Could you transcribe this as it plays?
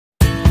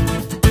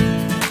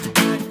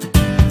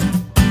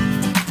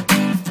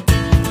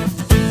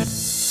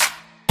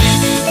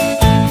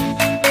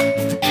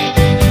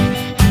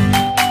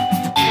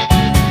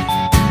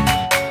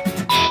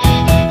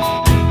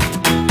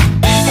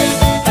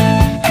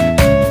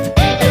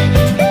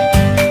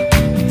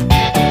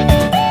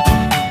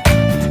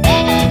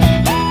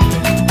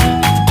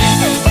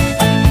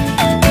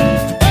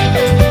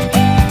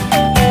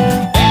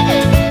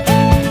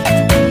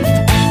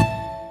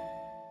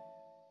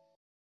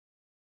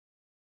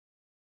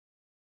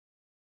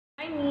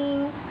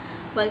Morning!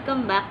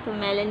 Welcome back to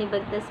Melanie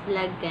Bagtas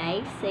Vlog,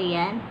 guys.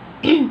 Ayan.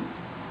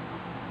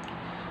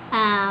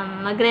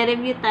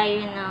 Magre-review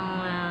tayo ng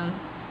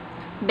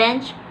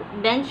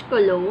bench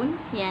cologne.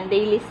 Ayan,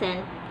 Daily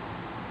Scent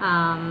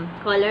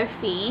color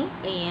pink.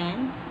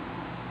 Ayan.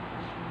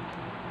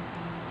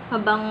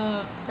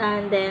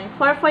 And then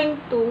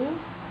 4.2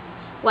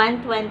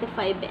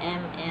 125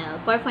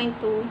 ml.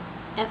 4.2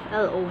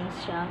 FL ounce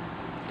siya.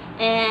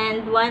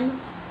 And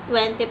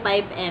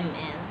 125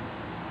 ml.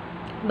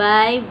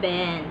 By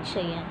Bench.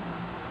 Ayan.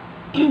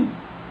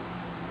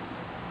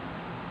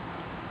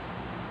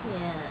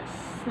 Yes.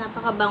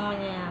 Napakabango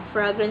niya.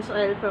 Fragrance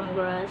oil from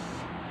grass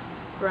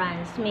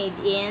France. Made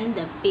in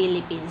the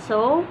Philippines.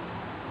 So,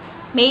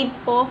 made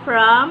po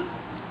from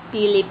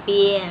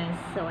Philippines.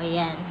 So,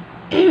 ayan.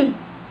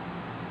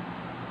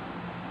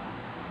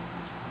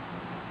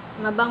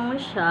 Mabango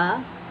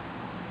siya.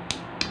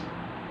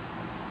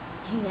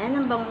 Ayan,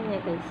 ang bango niya,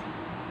 guys.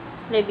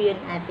 Review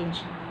natin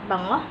siya.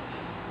 Bango?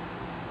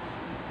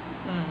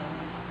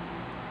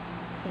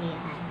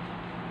 Ayan.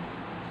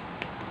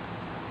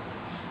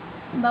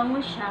 Bango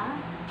siya.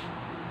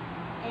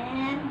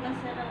 And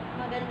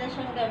maganda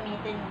siyang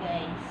gamitin,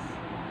 guys.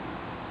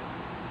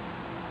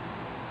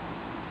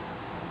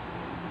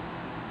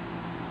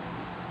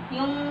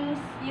 Yung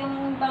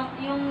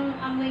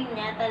amoy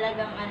niya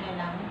talagang ano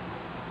lang.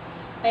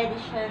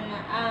 Pwede siya na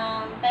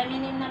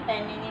feminine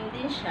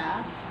din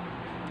siya.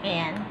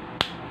 Ayan.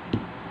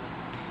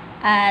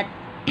 At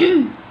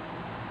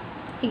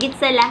higit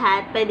sa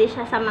lahat, pwede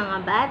siya sa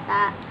mga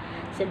bata,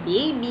 sa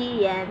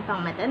baby, yan,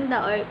 pang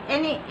matanda, or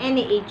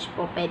any age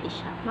po, pwede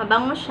siya.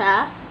 Mabango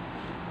siya.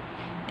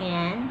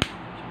 Ayan.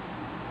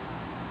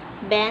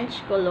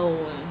 Bench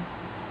cologne.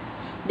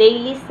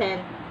 Daily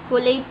Scent.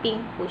 Kulay pink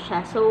po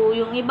siya. So,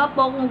 yung iba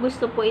po, kung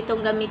gusto po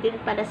itong gamitin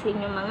para sa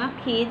inyong mga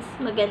kids,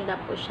 maganda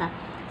po siya.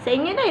 Sa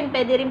inyo rin,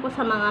 pwede rin po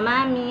sa mga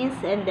mommies,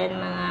 and then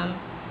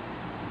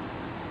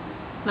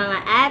mga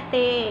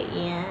ate,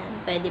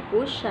 yan, pwede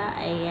po siya.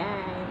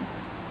 Ayan.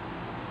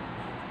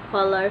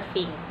 Color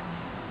pink.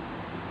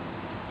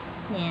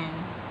 Yan.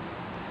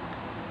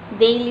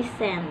 Daily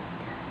Scent.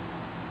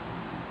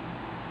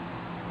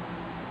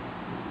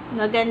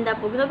 Maganda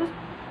po.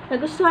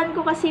 Nagustuhan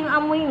ko kasi yung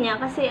amoy niya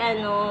kasi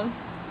lang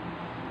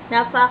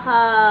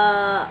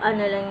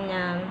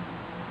niya,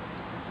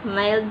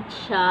 mild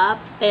siya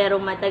pero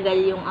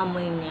matagal yung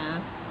amoy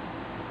niya.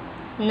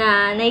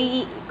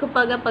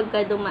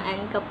 Kapag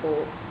dumaan ka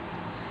po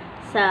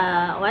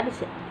sa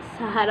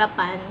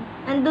harapan,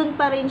 andun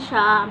pa rin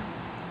siya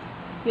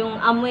yung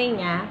amoy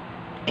niya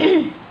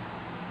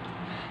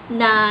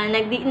na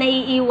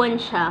naiiwan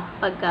siya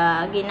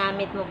pagka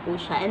ginamit mo po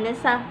siya. And then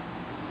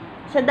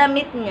sa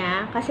damit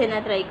niya, kasi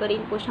na-try ko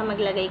rin po siya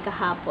maglagay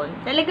kahapon,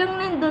 talagang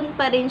nandun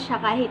pa rin siya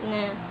kahit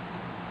na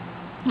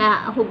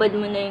hubad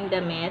mo na yung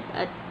damit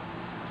at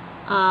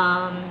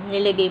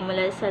nilagay mo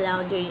lang sa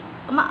laundry.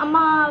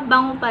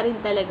 Mabango pa rin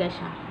talaga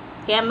siya.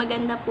 Kaya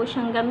maganda po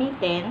siyang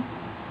gamitin.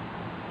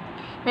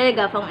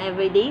 Talaga pang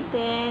everyday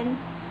din.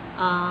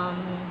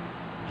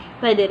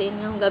 Pwede rin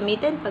yung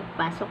gamitin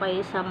pagpasok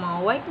kayo sa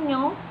mga work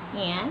nyo.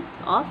 Yan,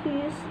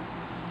 office,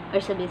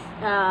 or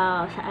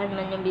saan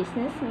man yung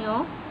business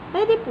nyo.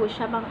 Pwede po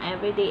siya pang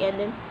everyday,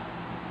 and then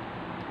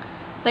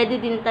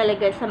pwede din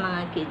talaga sa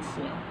mga kids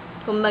nyo.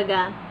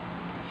 Kumbaga,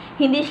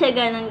 hindi siya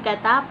ganun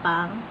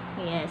katapang.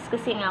 Yes,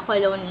 kasi nga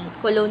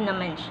cologne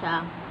naman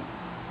siya.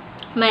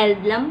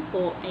 Mild lang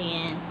po.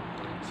 Ayan.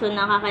 So,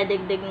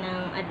 nakakadagdag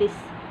ng at least,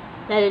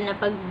 lalo na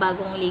pag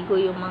bagong ligo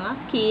yung mga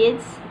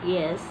kids.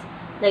 Yes.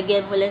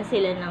 Lagyan mo lang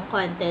sila ng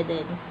konti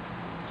din.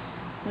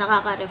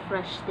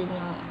 Nakaka-refresh din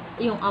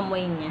yung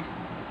amoy niya.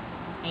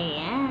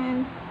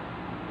 Ayan.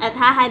 At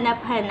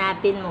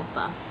hahanap-hanapin mo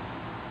pa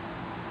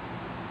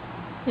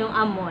yung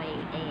amoy.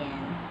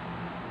 Ayan.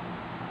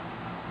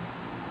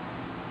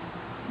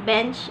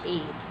 Bench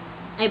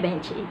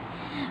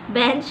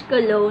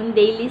Cologne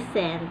Daily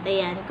Scent.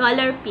 Ayan.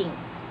 Color pink.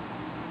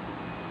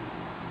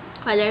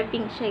 Color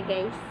pink siya,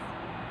 guys.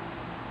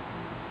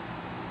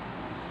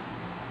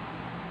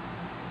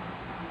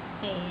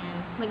 Ayan.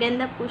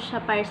 Maganda po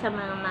siya para sa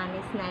mga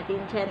mommies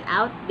natin dyan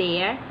out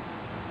there.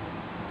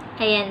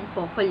 Ayan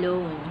po,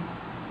 cologne.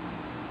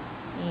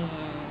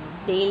 Ayan.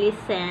 Daily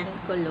Scent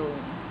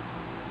Cologne.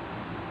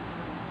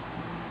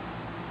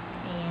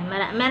 Ayan.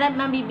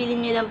 Mabibili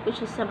nyo lang po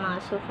siya sa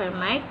mga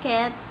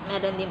supermarket.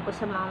 Meron din po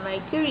sa mga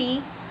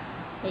Mercury.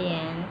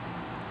 Ayan.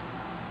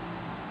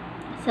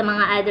 Sa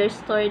mga other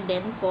store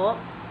din po.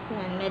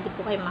 Ayan. Pwede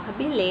po kayo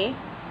makabili.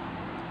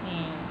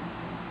 Ayan.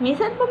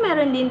 Minsan po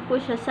meron din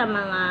po siya sa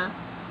mga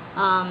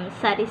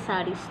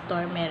sari-sari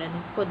store.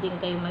 Meron po din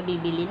kayo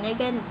mabibili na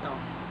ganito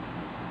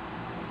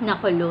na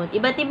cologne.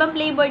 Iba't ibang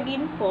flavor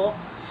din po.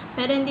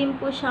 Meron din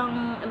po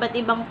siyang iba't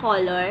ibang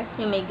color.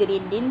 Yung may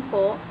green din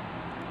po.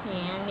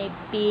 Ayan, may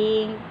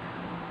pink.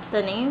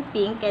 Ito na yung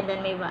pink. And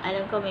then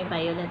alam ko may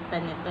violet pa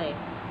nito eh.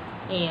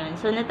 Ayan.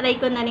 So, na-try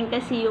ko na rin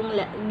kasi yung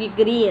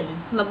green.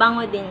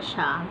 Mabango din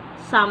siya.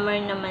 Summer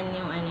naman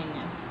yung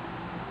niya.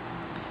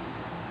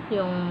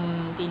 Yung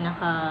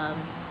pinaka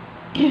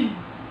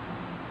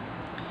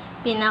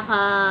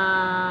pinaka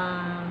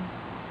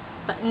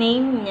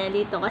name niya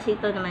dito kasi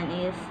ito naman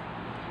is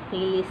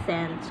Daily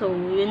Scent. So,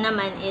 yun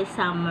naman is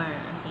summer.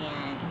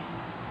 Ayan.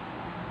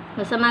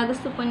 So, sa mga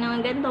gusto po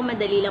ng ganito,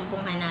 madali lang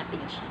pong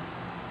hanapin siya.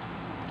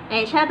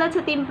 Eh, shoutout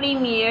sa Team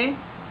Premier.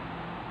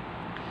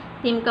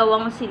 Team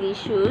Kawang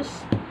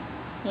Silicious.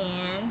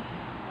 Ayan.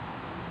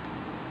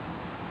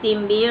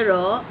 Team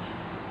Biro.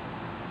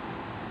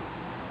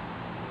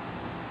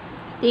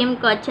 Team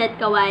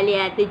Kochet Kawali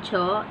Ate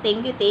Cho.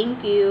 Thank you,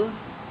 thank you.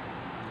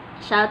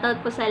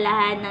 Shoutout po sa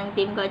lahat ng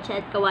Team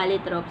Kochet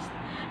Kawali Troops.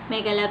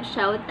 Mega love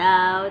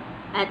shoutout.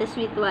 Ate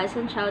Sweet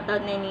Watson,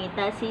 shoutout na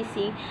Nita,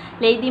 Sisi,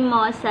 Lady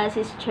Mosa,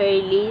 Sis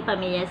Shirley,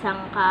 Pamilya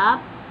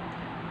Sangkap,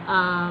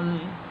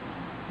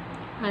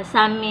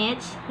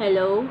 Summits,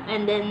 hello.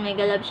 And then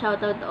mega love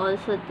shoutout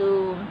also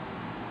to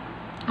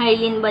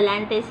Arlene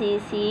Bolante,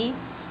 Sisi.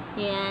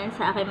 Yan,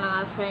 sa aking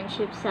mga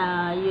friendship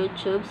sa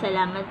YouTube.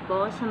 Salamat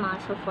po sa mga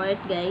support,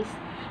 guys.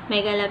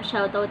 Mega love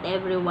shoutout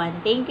everyone.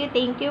 Thank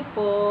you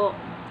po.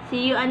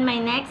 See you on my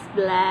next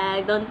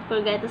vlog. Don't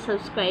forget to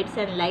subscribe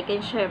and like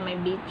and share my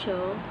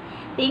video.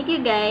 Thank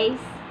you, guys.